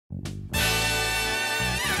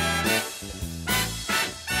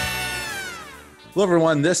Hello,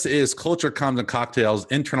 everyone. This is Culture Comms and Cocktails,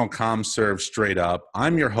 internal comms served straight up.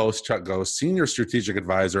 I'm your host, Chuck Ghost, Senior Strategic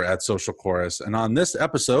Advisor at Social Chorus. And on this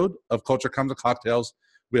episode of Culture Comms and Cocktails,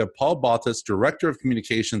 we have Paul Baltes, Director of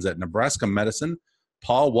Communications at Nebraska Medicine.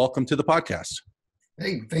 Paul, welcome to the podcast.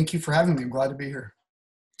 Hey, thank you for having me. I'm glad to be here.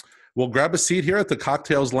 We'll grab a seat here at the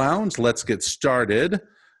Cocktails Lounge. Let's get started.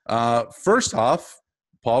 First off,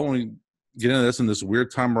 Paul, when we get into this in this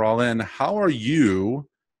weird time we're all in, how are you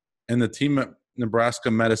and the team at Nebraska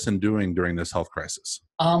Medicine doing during this health crisis?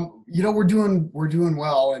 We're doing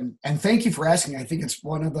well, and thank you for asking. I think it's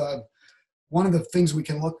one of the things we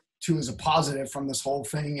can look to as a positive from this whole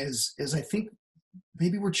thing is I think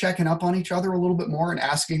maybe we're checking up on each other a little bit more and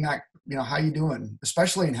asking that, how you doing?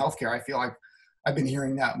 Especially in healthcare, I feel like I've been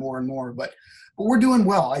hearing that more and more. But we're doing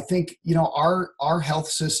well. I think our health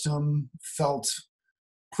system felt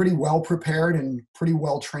pretty well prepared and pretty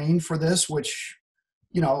well trained for this, which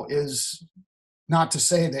is not to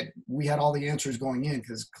say that we had all the answers going in,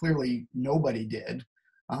 because clearly nobody did.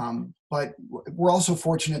 But we're also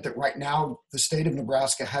fortunate that right now the state of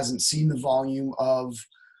Nebraska hasn't seen the volume of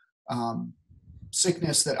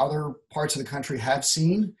sickness that other parts of the country have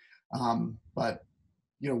seen. But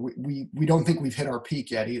we don't think we've hit our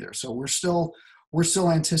peak yet either. So we're still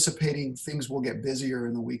anticipating things will get busier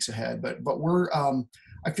in the weeks ahead. But we're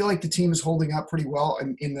I feel like the team is holding up pretty well.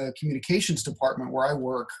 And in the communications department where I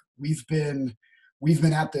work, we've been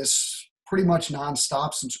at this pretty much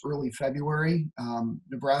nonstop since early February.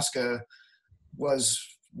 Nebraska was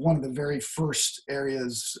one of the very first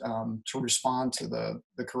areas to respond to the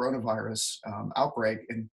coronavirus outbreak.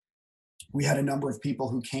 And we had a number of people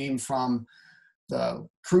who came from the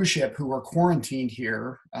cruise ship who were quarantined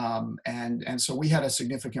here. And so we had a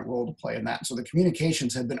significant role to play in that. So the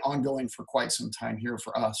communications have been ongoing for quite some time here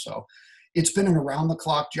for us. So it's been an around the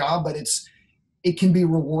clock job, but it can be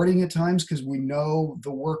rewarding at times because we know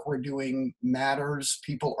the work we're doing matters.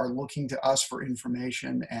 People are looking to us for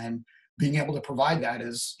information, and being able to provide that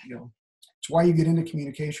is, it's why you get into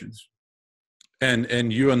communications.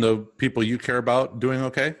 And you and the people you care about doing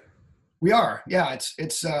okay? We are. Yeah.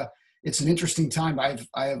 It's an interesting time. I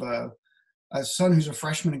have a son who's a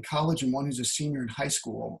freshman in college and one who's a senior in high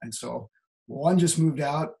school. And so one just moved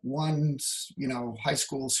out, one's, high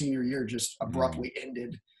school senior year just abruptly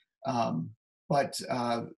ended. But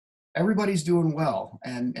everybody's doing well.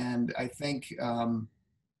 And I think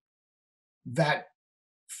that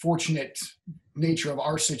fortunate nature of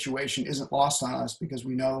our situation isn't lost on us, because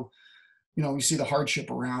we know, we see the hardship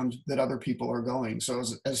around that other people are going. So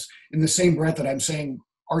as in the same breath that I'm saying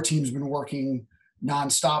our team's been working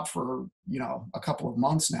nonstop for, a couple of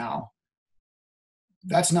months now,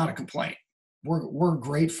 that's not a complaint. We're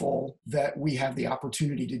grateful that we have the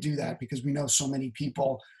opportunity to do that, because we know so many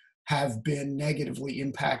people have been negatively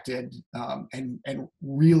impacted and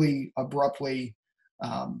really abruptly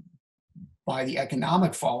by the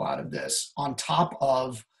economic fallout of this, on top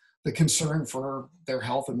of the concern for their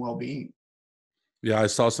health and well-being. Yeah, I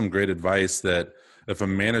saw some great advice that if a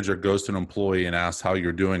manager goes to an employee and asks how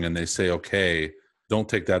you're doing and they say, okay, don't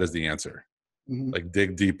take that as the answer. Mm-hmm. Like,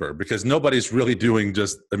 dig deeper, because nobody's really doing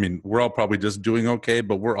we're all probably just doing okay,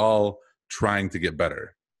 but we're all trying to get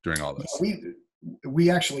better during all this. Yeah, we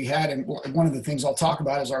actually had, and one of the things I'll talk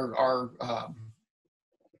about is our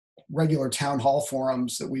regular town hall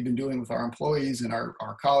forums that we've been doing with our employees and our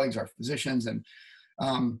colleagues, our physicians, and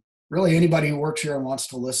really anybody who works here and wants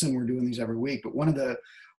to listen. We're doing these every week. But one of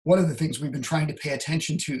the things we've been trying to pay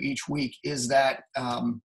attention to each week is that,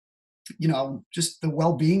 just the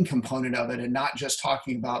well-being component of it, and not just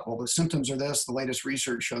talking about, well, the symptoms are this, the latest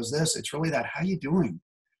research shows this. It's really that, how you doing?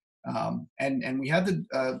 And we had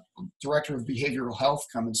the director of behavioral health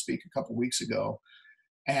come and speak a couple weeks ago.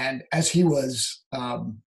 And as he was,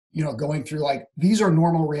 going through, like, these are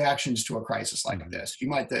normal reactions to a crisis like this. You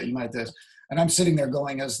might this. And I'm sitting there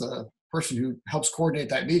going, as the person who helps coordinate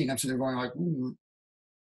that meeting, I'm sitting there going like, ooh,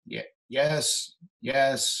 yeah, yes.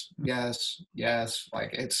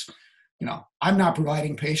 Like, it's, I'm not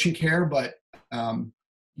providing patient care, but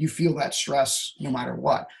you feel that stress no matter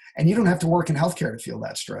what. And you don't have to work in healthcare to feel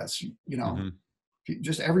that stress.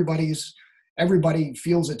 Just everybody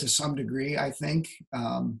feels it to some degree, I think.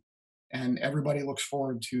 And everybody looks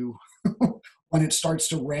forward to when it starts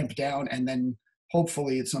to ramp down, and then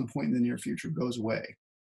hopefully at some point in the near future goes away.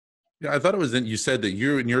 Yeah, I thought it was, you said that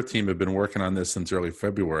you and your team have been working on this since early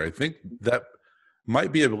February. I think that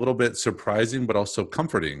might be a little bit surprising, but also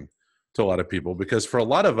comforting to a lot of people, because for a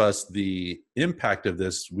lot of us, the impact of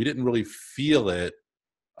this, we didn't really feel it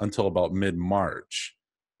until about mid-March.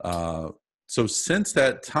 So since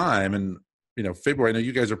that time, and February, I know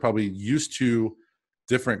you guys are probably used to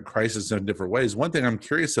different crises in different ways. One thing I'm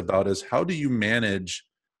curious about is how do you manage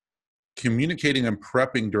communicating and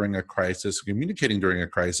prepping during a crisis,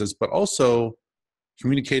 but also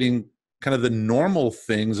communicating kind of the normal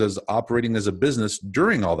things as operating as a business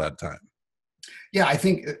during all that time? Yeah, I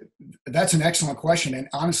think that's an excellent question. And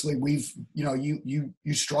honestly,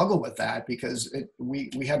 you struggle with that because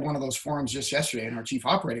we had one of those forums just yesterday, and our chief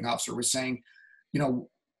operating officer was saying, you know,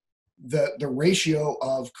 the ratio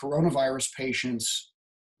of coronavirus patients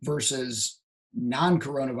versus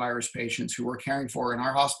non-coronavirus patients who we're caring for in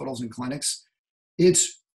our hospitals and clinics,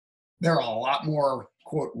 there are a lot more,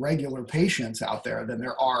 quote, regular patients out there than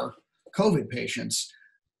there are COVID patients.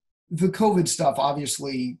 The COVID stuff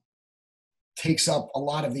obviously takes up a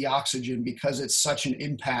lot of the oxygen because it's such an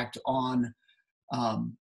impact on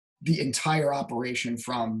the entire operation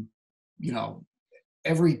from,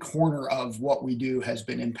 every corner of what we do has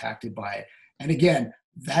been impacted by it. And again,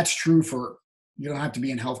 that's true you don't have to be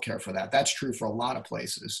in healthcare for that. That's true for a lot of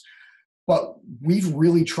places. But we've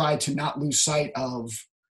really tried to not lose sight of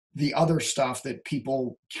the other stuff that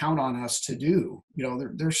people count on us to do.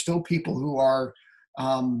 There's still people who are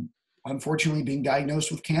unfortunately being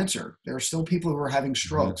diagnosed with cancer. There are still people who are having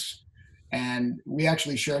strokes. Mm-hmm. And we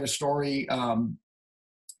actually shared a story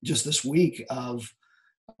just this week of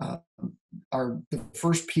the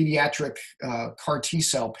first pediatric CAR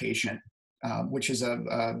T-cell patient, which is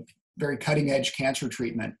a very cutting-edge cancer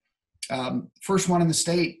treatment. First one in the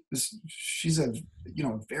state. She's a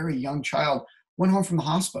very young child. Went home from the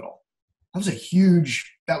hospital. That was a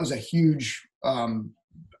huge.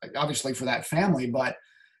 Obviously for that family, but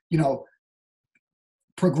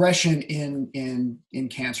progression in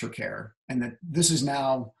cancer care, and that this is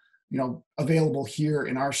now available here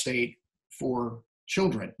in our state for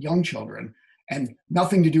children, young children, and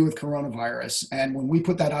nothing to do with coronavirus. And when we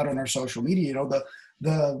put that out on our social media,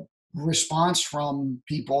 the response from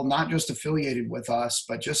people not just affiliated with us,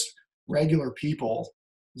 but just regular people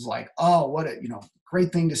was like, oh, what a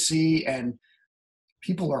great thing to see. And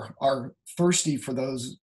people are thirsty for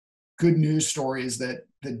those good news stories that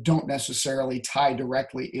don't necessarily tie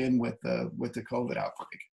directly in with the COVID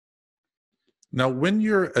outbreak. Now, when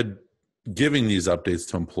you're giving these updates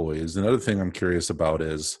to employees, another thing I'm curious about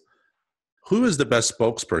is who is the best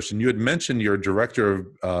spokesperson? You had mentioned your director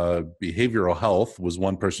of behavioral health was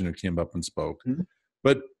one person who came up and spoke, mm-hmm.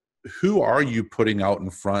 but who are you putting out in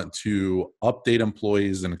front to update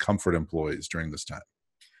employees and comfort employees during this time?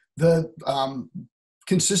 The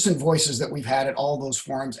consistent voices that we've had at all those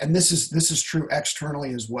forums, and this is true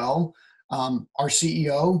externally as well. Our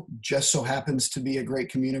CEO just so happens to be a great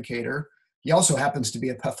communicator. He also happens to be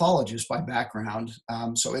a pathologist by background,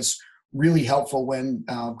 so it's really helpful when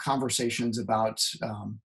conversations about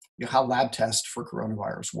how lab test for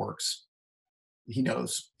coronavirus works. He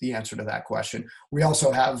knows the answer to that question. We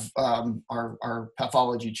also have our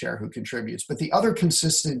pathology chair who contributes, but the other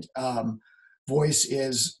consistent voice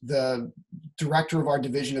is the director of our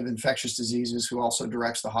division of infectious diseases, who also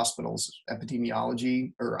directs the hospital's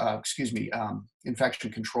epidemiology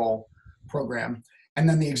infection control program. And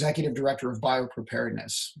then the executive director of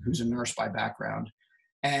biopreparedness, who's a nurse by background.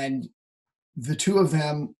 And the two of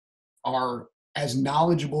them are as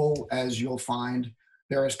knowledgeable as you'll find.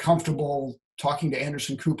 They're as comfortable talking to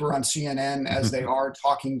Anderson Cooper on CNN as they are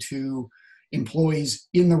talking to employees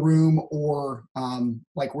in the room or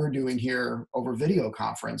like we're doing here over video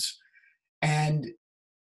conference. And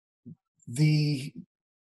the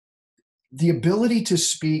ability to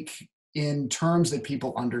speak in terms that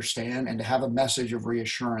people understand and to have a message of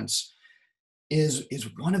reassurance is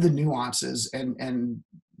one of the nuances. And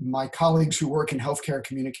my colleagues who work in healthcare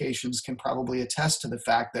communications can probably attest to the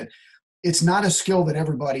fact that it's not a skill that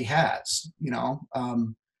everybody has.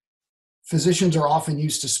 Physicians are often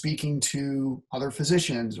used to speaking to other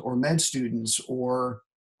physicians or med students or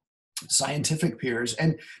scientific peers,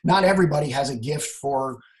 and not everybody has a gift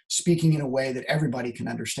for speaking in a way that everybody can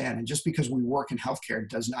understand. And just because we work in healthcare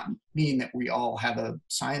does not mean that we all have a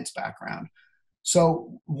science background.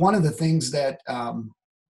 So one of the things that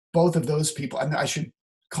both of those people, and I should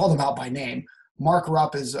call them out by name, Mark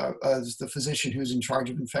Rupp is the physician who's in charge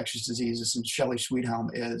of infectious diseases, and Shelley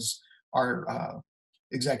Sweethelm is our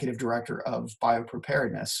executive director of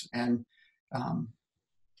biopreparedness. And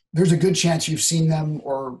there's a good chance you've seen them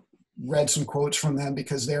or read some quotes from them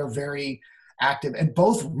because they're very active and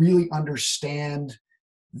both really understand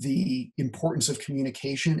the importance of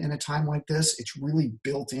communication in a time like this. It's really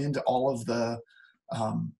built into all of the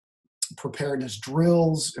preparedness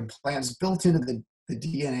drills and plans, built into the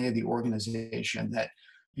DNA of the organization, that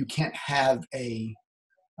you can't have a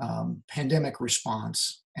pandemic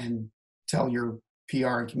response and tell your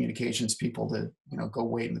PR and communications people to, go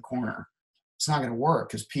wait in the corner. It's not going to work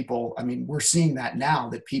because people, I mean, we're seeing that now,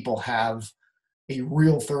 that people have a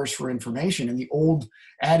real thirst for information. And the old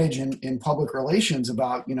adage in public relations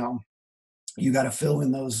about, you got to fill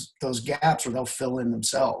in those gaps or they'll fill in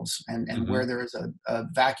themselves. And where there is a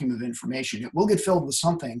vacuum of information, it will get filled with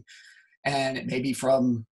something. And it may be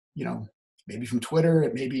from, maybe from Twitter,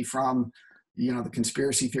 it may be from, the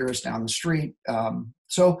conspiracy theorists down the street.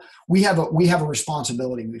 So we have a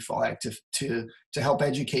responsibility, we feel like, to help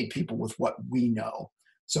educate people with what we know.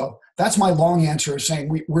 So that's my long answer, is saying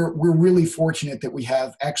we're really fortunate that we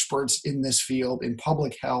have experts in this field, in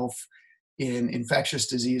public health, in infectious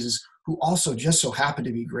diseases, who also just so happen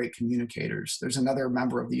to be great communicators. There's another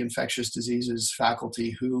member of the infectious diseases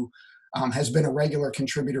faculty who has been a regular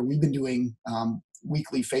contributor. We've been doing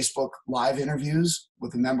weekly Facebook Live interviews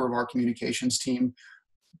with a member of our communications team,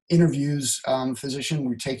 interviews physician.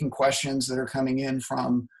 We're taking questions that are coming in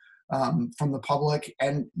from the public,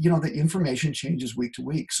 and the information changes week to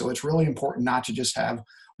week. So it's really important not to just have,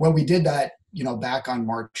 well, we did that, back on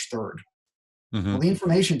March 3rd. Well, the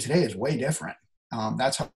information today is way different.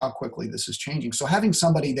 That's how quickly this is changing. So having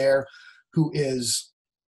somebody there who is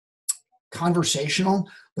conversational,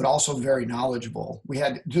 but also very knowledgeable.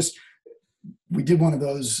 We did one of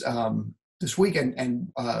those this week, and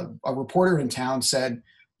a reporter in town said,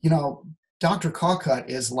 Dr. Cawcut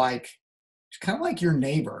is kind of like your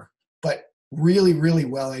neighbor, but really, really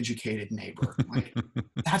well-educated neighbor. Like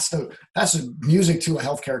that's the music to a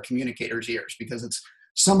healthcare communicator's ears, because it's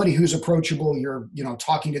somebody who's approachable. You're,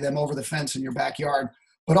 talking to them over the fence in your backyard,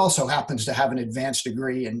 but also happens to have an advanced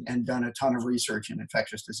degree and done a ton of research in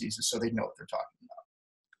infectious diseases, so they know what they're talking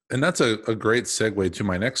about. And that's a great segue to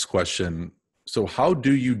my next question. So how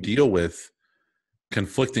do you deal with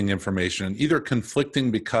conflicting information, either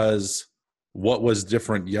conflicting because what was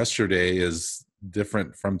different yesterday is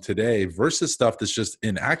different from today, versus stuff that's just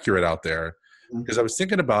inaccurate out there? Because I was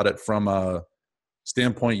thinking about it from a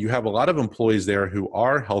standpoint, you have a lot of employees there who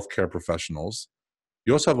are healthcare professionals.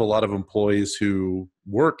 You also have a lot of employees who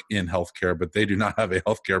work in healthcare, but they do not have a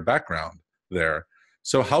healthcare background there.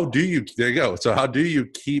 So there you go. So how do you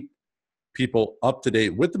keep people up to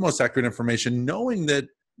date with the most accurate information, knowing that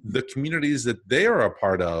the communities that they are a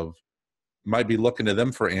part of might be looking to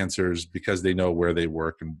them for answers because they know where they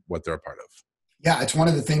work and what they're a part of? Yeah, it's one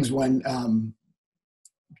of the things when,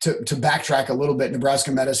 to backtrack a little bit,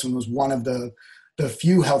 Nebraska Medicine was one of the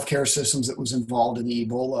few healthcare systems that was involved in the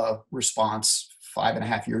Ebola response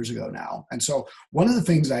 5.5 years ago now. And so one of the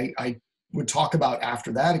things I would talk about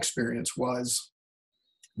after that experience was,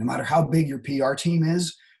 no matter how big your PR team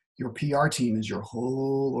is your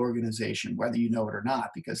whole organization, whether you know it or not,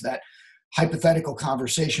 because that hypothetical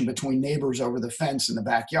conversation between neighbors over the fence in the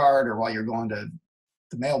backyard, or while you're going to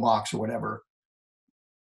the mailbox or whatever,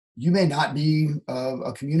 you may not be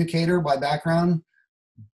a communicator by background,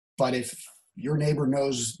 but if your neighbor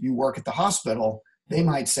knows you work at the hospital, they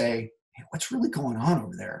might say, hey, what's really going on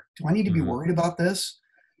over there? Do I need to be worried about this?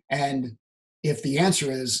 And if the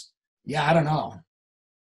answer is, yeah, I don't know.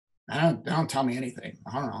 Don't tell me anything.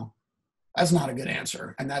 I don't know. That's not a good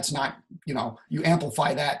answer. And that's not, you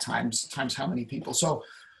amplify that times how many people. So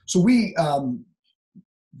we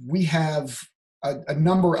have a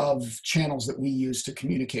number of channels that we use to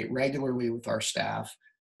communicate regularly with our staff,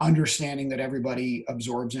 understanding that everybody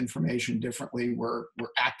absorbs information differently. We're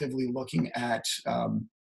actively looking at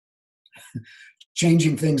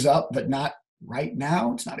changing things up, but not right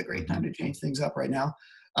now. It's not a great time to change things up right now.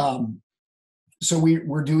 So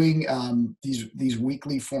we're doing these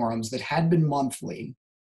weekly forums that had been monthly.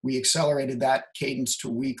 We accelerated that cadence to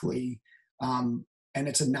weekly, and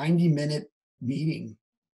it's a 90-minute meeting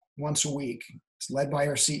once a week. It's led by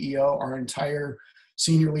our CEO. Our entire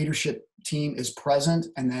senior leadership team is present,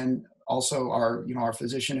 and then also our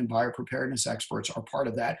physician and biopreparedness experts are part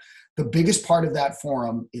of that. The biggest part of that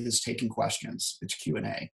forum is taking questions. It's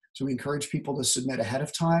Q&A. So we encourage people to submit ahead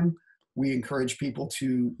of time. We encourage people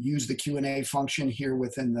to use the Q&A function here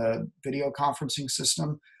within the video conferencing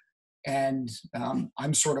system. And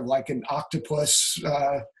I'm sort of like an octopus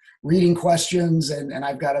reading questions, and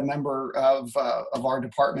I've got a member of our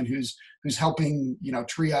department who's helping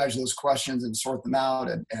triage those questions and sort them out,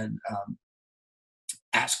 and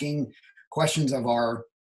asking questions of our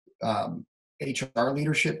HR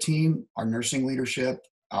leadership team, our nursing leadership,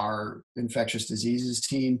 our infectious diseases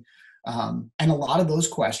team. And a lot of those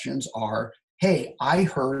questions are, hey, I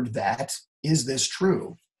heard that, is this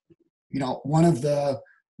true? One of the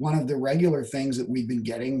regular things that we've been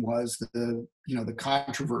getting was the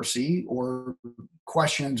controversy or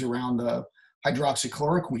questions around the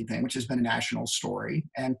hydroxychloroquine thing, which has been a national story.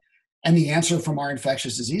 And And the answer from our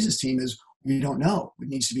infectious diseases team is, we don't know. It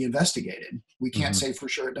needs to be investigated. We can't say for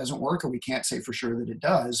sure it doesn't work, or we can't say for sure that it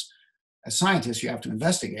does. As scientists, you have to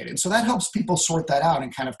investigate it. And so that helps people sort that out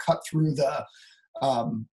and kind of cut through the,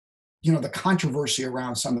 the controversy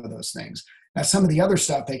around some of those things. Now, some of the other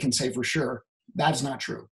stuff they can say for sure, that's not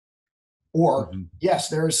true. Or yes,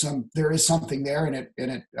 there is something there, and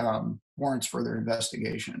it warrants further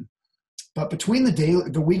investigation. But between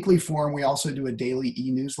the weekly forum, we also do a daily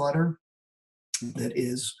e-newsletter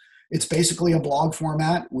it's basically a blog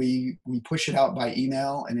format. We push it out by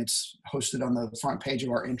email, and it's hosted on the front page of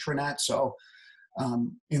our intranet. So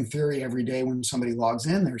in theory, every day when somebody logs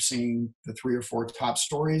in, they're seeing the 3 or 4 top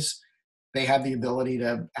stories. They have the ability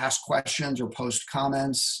to ask questions or post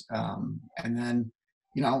comments. And then,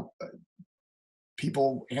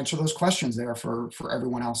 people answer those questions there for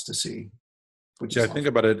everyone else to see. I think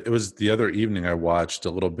about it. It was the other evening I watched a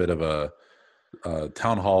little bit of a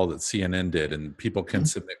town hall that CNN did, and people can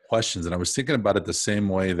submit questions. And I was thinking about it the same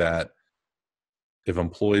way that if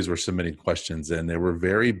employees were submitting questions, and they were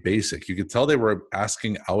very basic, you could tell they were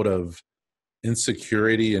asking out of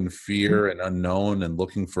insecurity and fear and unknown and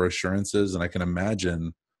looking for assurances. And I can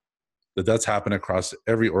imagine that that's happened across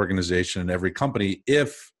every organization and every company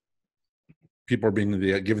if people are being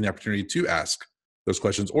given the opportunity to ask those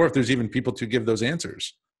questions, or if there's even people to give those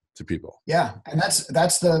answers to people. Yeah, and that's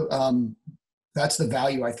the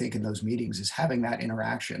value, I think, in those meetings, is having that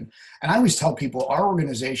interaction. And I always tell people our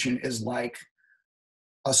organization is like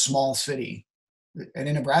a small city. And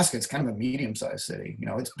in Nebraska, it's kind of a medium-sized city.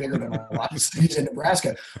 It's bigger than a lot of cities in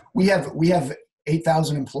Nebraska. We have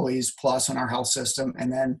 8,000 employees plus in our health system.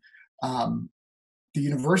 And then the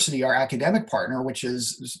university, our academic partner, which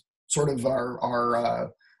is sort of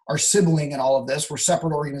our sibling in all of this. We're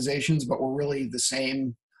separate organizations, but we're really the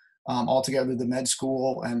same altogether. The med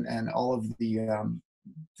school and all of the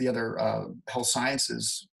other health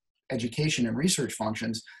sciences education and research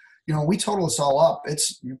functions. We total this all up.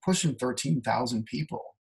 You're pushing 13,000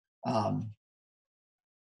 people.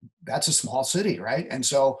 That's a small city, right? And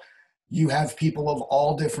so you have people of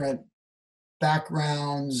all different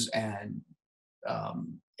backgrounds and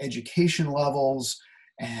education levels,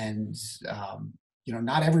 and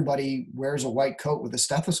not everybody wears a white coat with a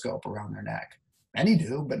stethoscope around their neck. Many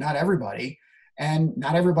do, but not everybody. And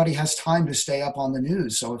not everybody has time to stay up on the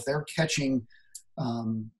news. So if they're catching,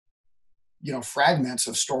 fragments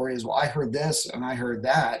of stories, well, I heard this and I heard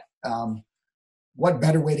that, what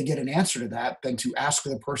better way to get an answer to that than to ask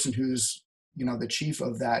the person who's, the chief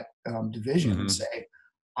of that division and say,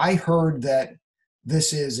 I heard that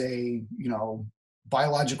this is a,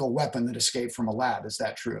 biological weapon that escaped from a lab. Is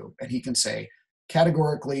that true? And he can say,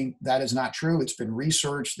 categorically, that is not true. It's been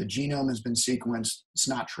researched. The genome has been sequenced. It's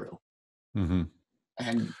not true. And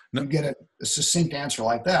you get a succinct answer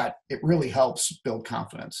like that, it really helps build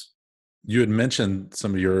confidence. You had mentioned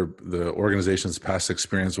some of the organization's past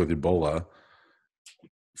experience with Ebola.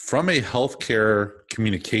 From a healthcare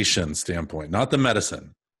communication standpoint, not the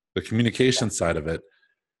medicine, the communication side of it,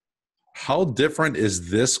 how different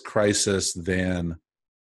is this crisis than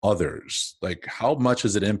others? Like, how much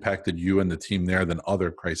has it impacted you and the team there than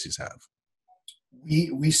other crises have?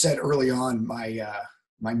 We said early on,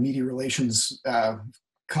 my media relations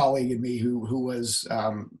colleague and me, who was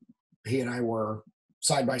he and I were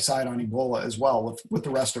side by side on Ebola as well with the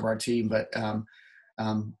rest of our team. But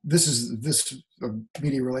this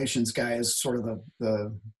media relations guy is sort of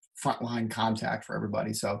the frontline contact for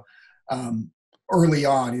everybody. So early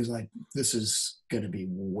on, he was like, "This is going to be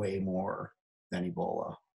way more than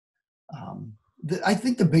Ebola." I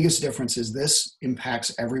think the biggest difference is this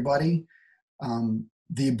impacts everybody. The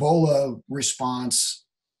Ebola response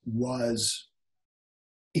was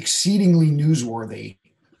exceedingly newsworthy,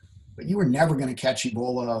 but you were never going to catch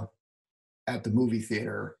Ebola at the movie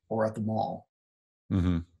theater or at the mall.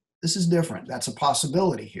 This is different. That's a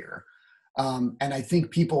possibility here. And I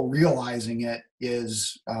think people realizing it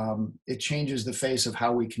is, it changes the face of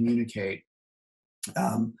how we communicate.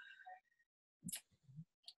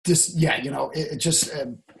 That's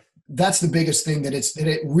the biggest thing, that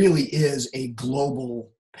it really is a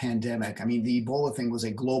global pandemic. I mean, the Ebola thing was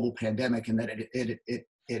a global pandemic in that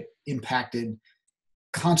it impacted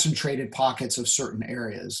concentrated pockets of certain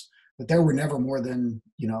areas, but there were never more than,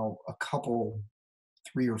 a couple,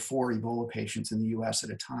 3 or 4 Ebola patients in the US at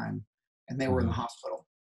a time, and they were in the hospital.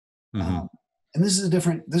 And this is a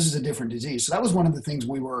different disease. So that was one of the things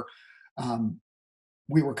we were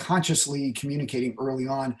consciously communicating early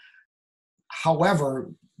on.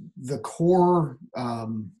 However, the core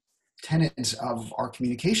tenets of our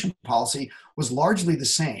communication policy was largely the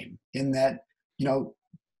same, in that,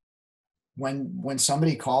 when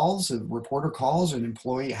somebody calls, a reporter calls, an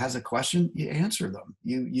employee has a question, you answer them.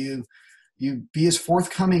 You be as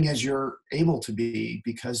forthcoming as you're able to be,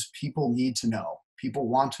 because people need to know. People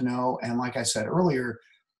want to know. And like I said earlier,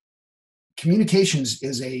 communications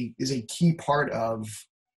is a key part of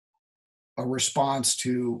a response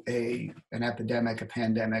to an epidemic, a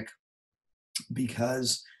pandemic,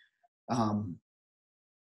 because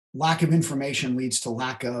lack of information leads to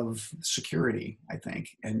lack of security, I think.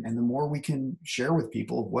 And the more we can share with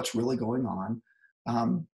people what's really going on,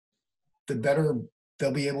 the better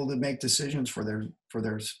they'll be able to make decisions for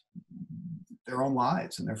their own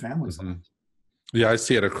lives and their families' Mm-hmm. lives. Yeah, I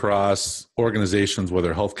see it across organizations,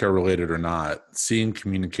 whether healthcare related or not, seeing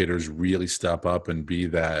communicators really step up and be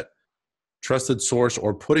that trusted source,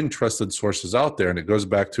 or putting trusted sources out there. And it goes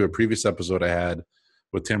back to a previous episode I had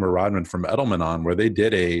with Tamara Rodman from Edelman on, where they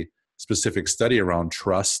did a specific study around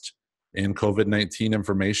trust in COVID-19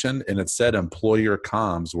 information. And it said employer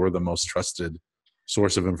comms were the most trusted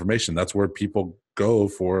source of information. That's where people go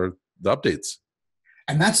for the updates.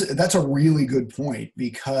 And that's a really good point,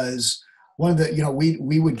 because one of the,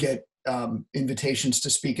 we would get invitations to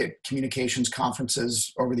speak at communications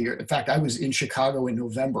conferences over the year. In fact, I was in Chicago in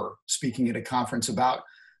November speaking at a conference about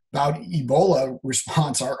Ebola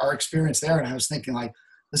response, our experience there. And I was thinking, like,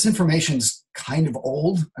 this information's kind of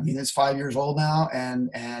old. I mean, it's 5 years old now, and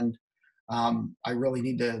I really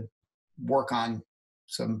need to work on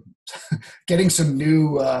getting some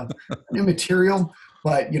new material,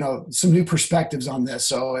 but some new perspectives on this.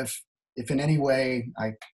 So if in any way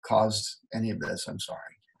I caused any of this, I'm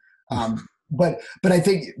sorry. But I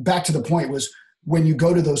think back to the point was, when you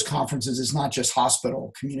go to those conferences, it's not just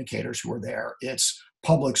hospital communicators who are there. It's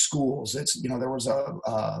public schools. It's, there was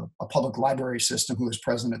a public library system who was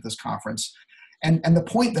present at this conference. And the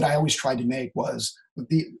point that I always tried to make was,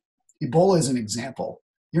 the Ebola is an example.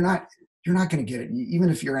 You're not going to get it. Even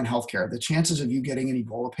if you're in healthcare, the chances of you getting an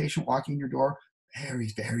Ebola patient walking in your door,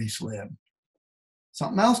 very, very slim.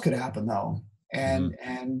 Something else could happen though.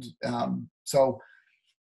 And so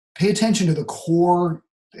pay attention to the core.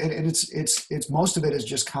 It's most of it is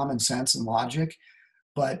just common sense and logic,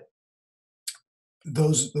 but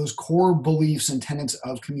those core beliefs and tenets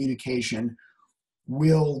of communication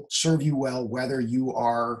will serve you well, whether you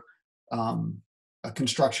are a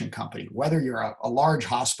construction company, whether you're a large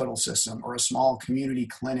hospital system or a small community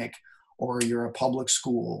clinic, or you're a public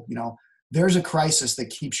school. There's a crisis that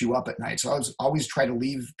keeps you up at night. So I always try to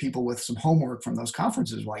leave people with some homework from those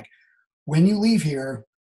conferences. Like, when you leave here,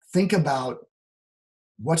 think about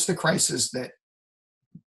what's the crisis that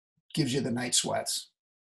gives you the night sweats,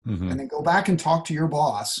 and then go back and talk to your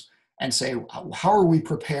boss and say, how are we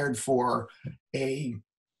prepared for a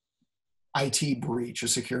IT breach, a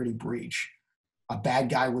security breach, a bad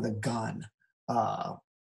guy with a gun, a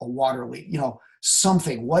water leak,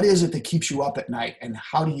 something. What is it that keeps you up at night, and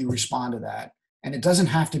how do you respond to that? And it doesn't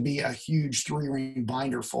have to be a huge 3-ring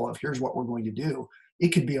binder full of, here's what we're going to do. It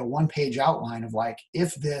could be a 1-page outline of, like,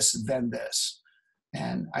 if this, then this.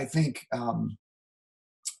 And I think a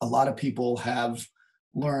lot of people have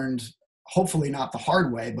learned, hopefully not the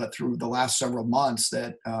hard way, but through the last several months,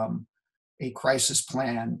 that a crisis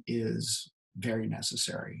plan is very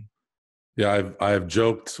necessary. Yeah, I've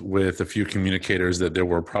joked with a few communicators that there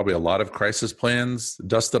were probably a lot of crisis plans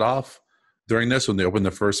dusted off during this. When they opened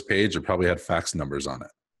the first page, it probably had fax numbers on it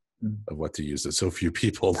of what to use. That so few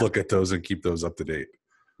people look at those and keep those up to date.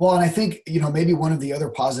 Well, and I think, maybe one of the other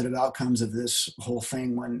positive outcomes of this whole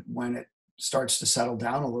thing, when it starts to settle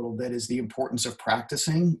down a little bit, is the importance of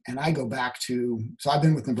practicing. And I go back to, so I've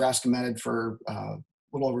been with Nebraska Med for a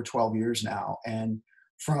little over 12 years now. And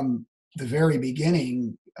from the very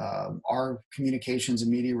beginning, our communications and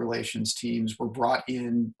media relations teams were brought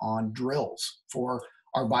in on drills for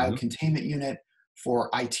our biocontainment unit, for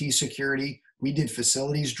IT security. We did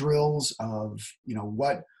facilities drills of,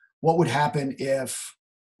 what would happen if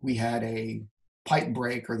we had a pipe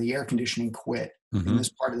break or the air conditioning quit in this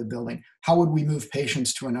part of the building. How would we move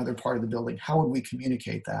patients to another part of the building? How would we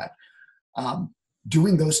communicate that?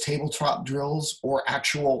 Doing those tabletop drills or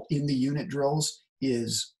actual in the unit drills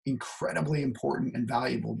is incredibly important and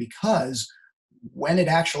valuable, because when it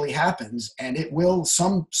actually happens, and it will,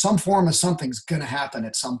 some form of something's going to happen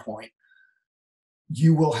at some point,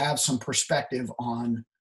 you will have some perspective on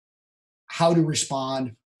how to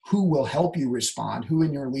respond, who will help you respond, who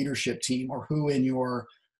in your leadership team, or who in your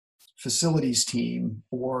facilities team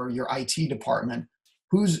or your IT department,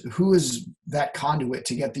 who is that conduit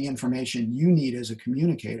to get the information you need as a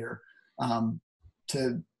communicator,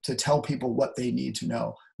 to tell people what they need to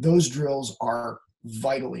know. Those drills are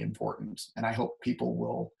vitally important, and I hope people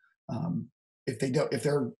will if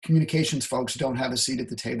their communications folks don't have a seat at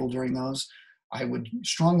the table during those, I would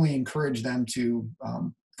strongly encourage them to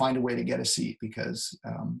find a way to get a seat, because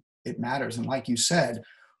it matters. And like you said,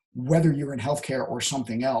 whether you're in healthcare or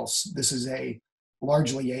something else, this is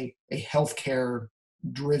largely a healthcare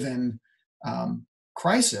driven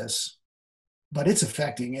crisis, but it's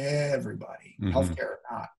affecting everybody, healthcare or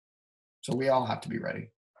not. So we all have to be ready.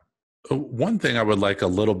 One thing I would like a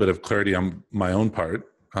little bit of clarity on my own part,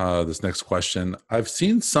 this next question. I've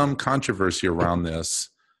seen some controversy around this,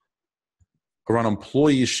 around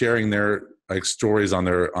employees sharing their stories on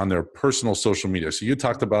their personal social media. So you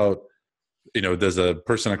talked about, there's a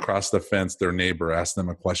person across the fence, their neighbor asks them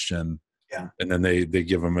a question, and then they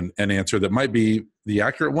give them an answer that might be the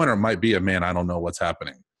accurate one, or it might be man, I don't know what's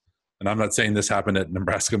happening. And I'm not saying this happened at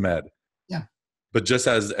Nebraska Med. Yeah. But just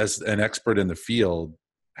as an expert in the field,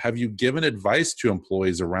 have you given advice to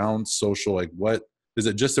employees around social? Like, what is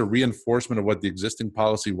it, just a reinforcement of what the existing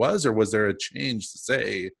policy was, or was there a change to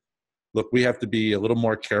say, look, we have to be a little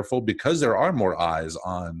more careful because there are more eyes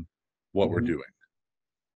on what we're doing?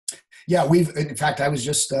 Yeah, in fact, I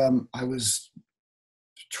was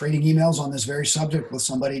trading emails on this very subject with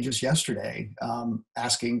somebody just yesterday,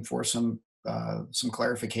 asking for some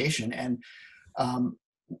clarification. And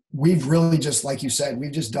we've really just, like you said,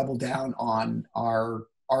 we've just doubled down on our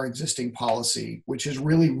existing policy, which is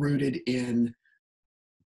really rooted in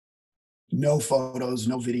no photos,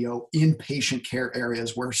 no video in patient care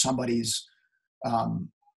areas where somebody's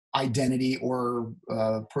identity or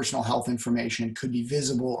personal health information could be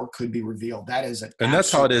visible or could be revealed. That is it. And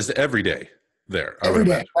that's how it is every day there. Every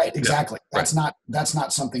day, right? Exactly. Yeah, that's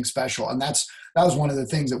not something special. And that was one of the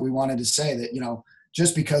things that we wanted to say, that,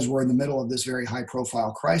 just because we're in the middle of this very high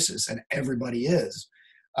profile crisis, and everybody is,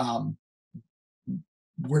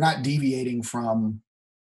 we're not deviating from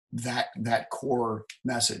that core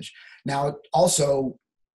message. Now, also,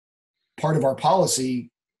 part of our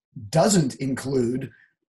policy doesn't include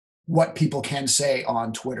what people can say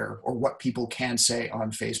on Twitter or what people can say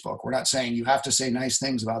on Facebook. We're not saying you have to say nice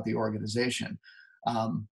things about the organization.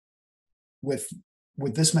 With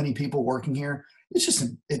this many people working here,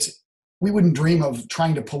 we wouldn't dream of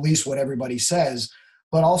trying to police what everybody says,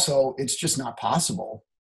 but also it's just not possible.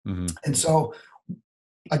 Mm-hmm. And so,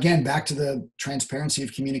 again, back to the transparency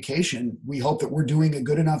of communication, we hope that we're doing a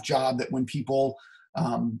good enough job that when people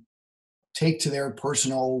take to their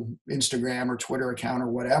personal Instagram or Twitter account or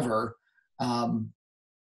whatever,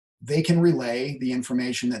 they can relay the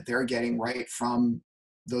information that they're getting right from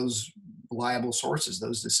those reliable sources,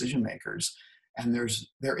 those decision makers. And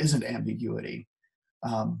there isn't ambiguity.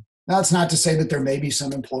 Now, it's not to say that there may be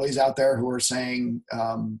some employees out there who are saying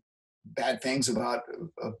bad things about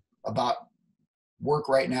work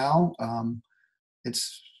right now.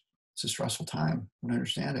 It's a stressful time. I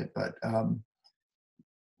understand it, but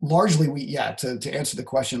largely to answer the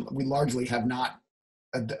question, we largely have not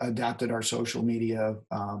adapted our social media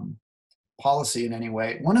policy in any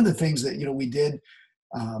way. One of the things that we did,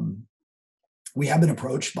 we have been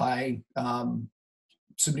approached by some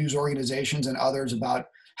news organizations and others about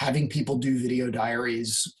having people do video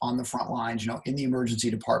diaries on the front lines, in the emergency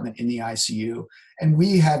department, in the ICU. And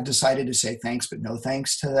we have decided to say thanks, but no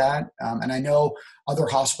thanks to that. And I know other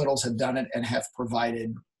hospitals have done it and have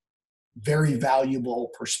provided very valuable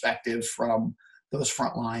perspective from those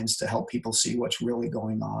front lines to help people see what's really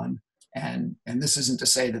going on. And this isn't to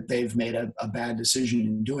say that they've made a bad decision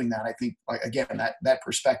in doing that. I think, again, that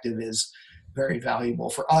perspective is very valuable.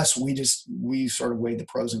 For us, we sort of weighed the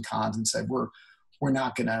pros and cons and said, we're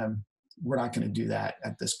not gonna do that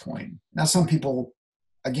at this point. Now, some people,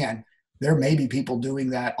 again, there may be people doing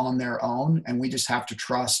that on their own, and we just have to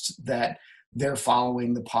trust that they're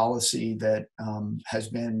following the policy that has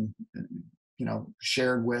been,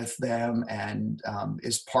 shared with them, and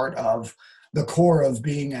is part of the core of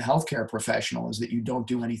being a healthcare professional, is that you don't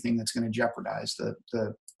do anything that's going to jeopardize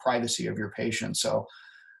the privacy of your patient. So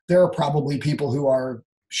there are probably people who are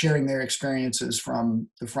sharing their experiences from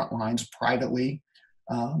the front lines privately.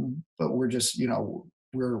 But we're just,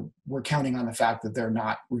 we're counting on the fact that they're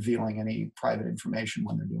not revealing any private information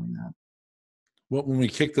when they're doing that. Well, when we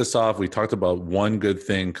kicked this off, we talked about one good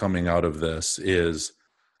thing coming out of this is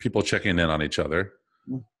people checking in on each other.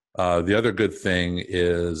 The other good thing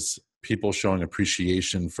is people showing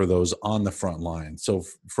appreciation for those on the front line. So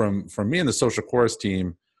from me and the social chorus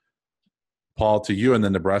team, Paul, to you and the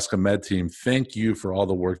Nebraska Med team, thank you for all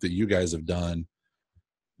the work that you guys have done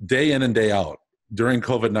day in and day out during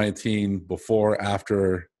COVID-19, before,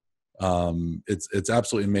 after. It's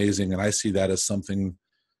absolutely amazing. And I see that as something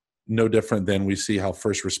no different than we see how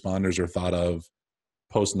first responders are thought of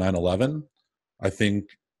post 9/11. I think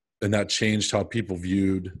and that changed how people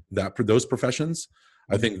viewed those professions.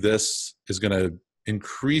 I think this is going to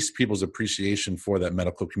increase people's appreciation for that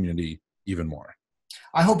medical community even more.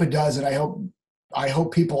 I hope it does. And I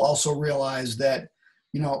hope people also realize that,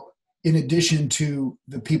 in addition to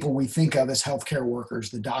the people we think of as healthcare workers,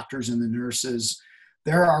 the doctors and the nurses,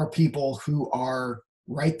 there are people who are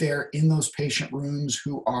right there in those patient rooms,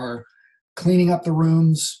 who are cleaning up the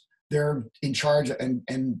rooms. They're in charge,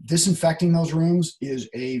 and disinfecting those rooms is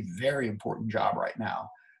a very important job right now.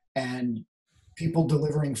 And people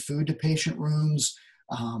delivering food to patient rooms,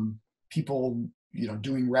 people,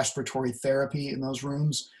 doing respiratory therapy in those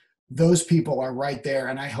rooms. Those people are right there.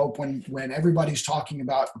 And I hope when everybody's talking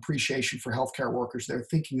about appreciation for healthcare workers, they're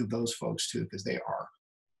thinking of those folks too, because they are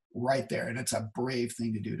right there. And it's a brave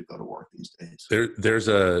thing to do, to go to work these days.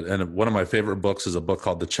 And one of my favorite books is a book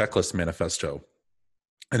called The Checklist Manifesto.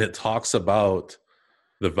 And it talks about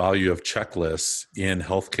the value of checklists in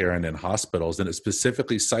healthcare and in hospitals. And it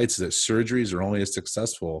specifically cites that surgeries are only as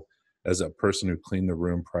successful as that person who cleaned the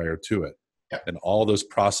room prior to it. Yep. And all those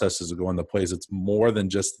processes that go into place. It's more than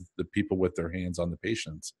just the people with their hands on the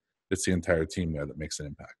patients. It's the entire team there that makes an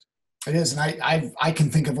impact. It is. And I can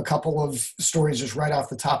think of a couple of stories just right off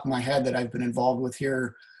the top of my head that I've been involved with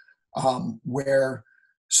here, where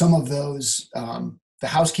some of those, the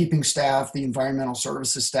housekeeping staff, the environmental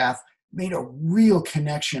services staff, made a real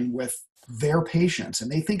connection with their patients,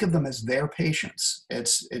 and they think of them as their patients.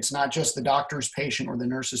 It's not just the doctor's patient or the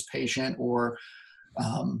nurse's patient or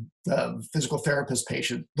the physical therapist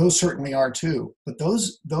patient. Those certainly are too, but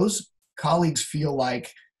those colleagues feel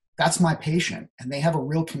like that's my patient, and they have a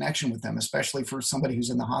real connection with them, especially for somebody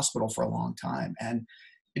who's in the hospital for a long time. And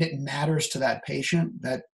it matters to that patient,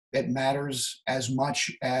 that it matters as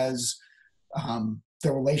much as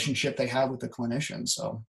the relationship they have with the clinician.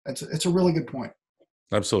 So it's a really good point.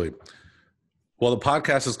 Absolutely. Well, the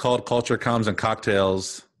podcast is called Culture, Comms, and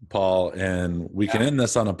Cocktails, Paul, and we can end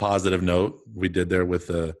this on a positive note. We did there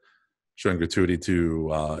with showing gratuity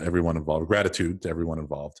to everyone involved, gratitude to everyone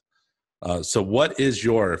involved. So what is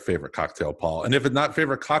your favorite cocktail, Paul? And if it's not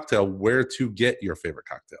favorite cocktail, where to get your favorite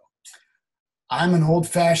cocktail? I'm an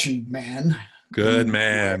old-fashioned man. Good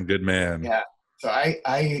man. Good man. Yeah. So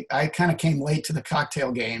I kind of came late to the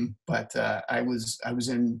cocktail game, but I was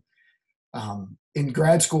in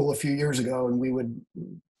grad school a few years ago, and we would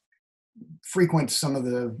frequent some of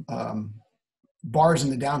the bars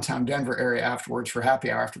in the downtown Denver area afterwards for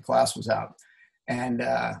happy hour after class was out. And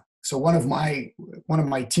so one of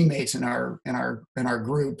my teammates in our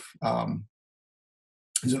group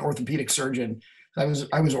is an orthopedic surgeon. I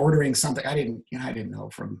was ordering something I didn't know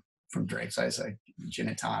from drinks. I said gin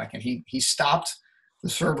and tonic, and he stopped the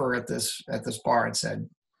server at this bar and said,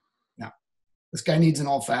 "No, this guy needs an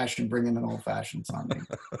old fashioned. Bring him an old fashioned on me."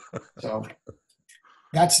 So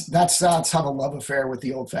that's how the love affair with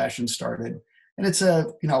the old fashioned started. And it's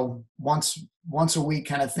a once a week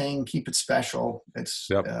kind of thing. Keep it special. It's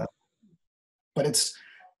but it's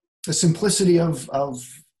the simplicity of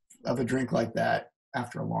a drink like that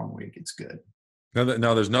after a long week. It's good.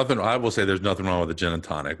 Now, there's nothing, I will say there's nothing wrong with a gin and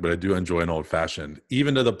tonic, but I do enjoy an old fashioned,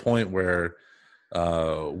 even to the point where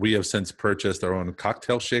we have since purchased our own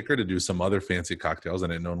cocktail shaker to do some other fancy cocktails. I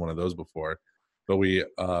didn't own one of those before, but we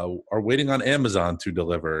are waiting on Amazon to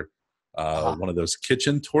deliver one of those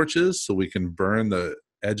kitchen torches so we can burn the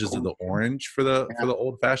edges of the orange for the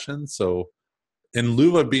old fashioned. So in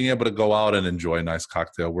lieu of being able to go out and enjoy a nice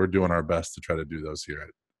cocktail, we're doing our best to try to do those here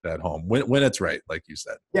at home when it's right, like you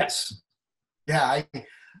said. Yes. Yeah,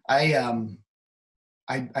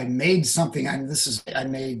 I made something. I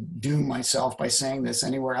may doom myself by saying this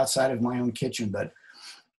anywhere outside of my own kitchen, but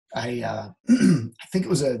I think it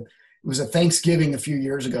was a Thanksgiving a few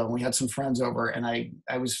years ago, and we had some friends over, and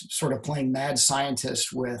I was sort of playing mad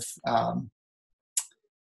scientist with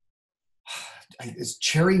it's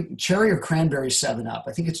cherry or cranberry 7-Up.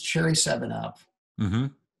 I think it's cherry 7-Up. Mm-hmm.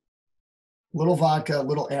 Little vodka,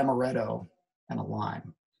 little amaretto, and a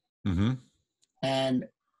lime. Mm-hmm. And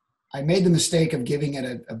I made the mistake of giving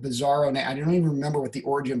it a bizarro name. I don't even remember what the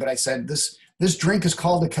origin, but I said, this drink is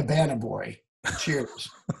called a Cabana Boy. Cheers.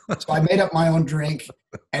 So I made up my own drink,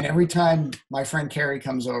 and every time my friend Carrie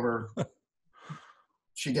comes over,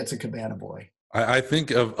 she gets a Cabana Boy. I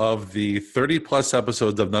think of the 30 plus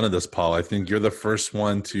episodes of None of This, Paul, I think you're the first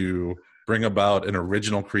one to bring about an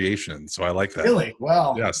original creation. So I like that. Really?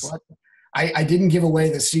 Well, yes. I didn't give away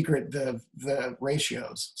the secret, the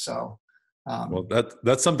ratios. So. Well,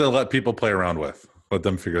 that's something to let people play around with. Let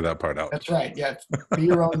them figure that part out. That's right. Yeah. Be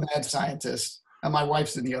your own mad scientist. And my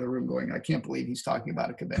wife's in the other room going, I can't believe he's talking about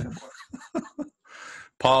a Cabana Boy.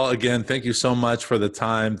 Paul, again, thank you so much for the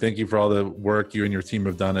time. Thank you for all the work you and your team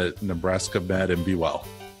have done at Nebraska Med, and be well.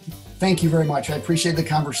 Thank you very much. I appreciate the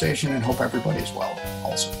conversation and hope everybody is well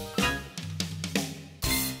also.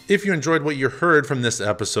 If you enjoyed what you heard from this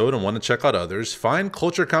episode and want to check out others, find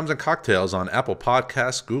Culture Comms and Cocktails on Apple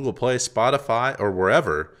Podcasts, Google Play, Spotify, or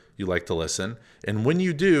wherever you like to listen. And when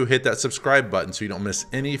you do, hit that subscribe button so you don't miss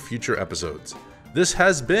any future episodes. This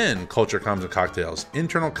has been Culture Comms and Cocktails,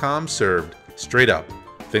 internal comms served straight up.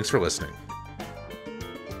 Thanks for listening.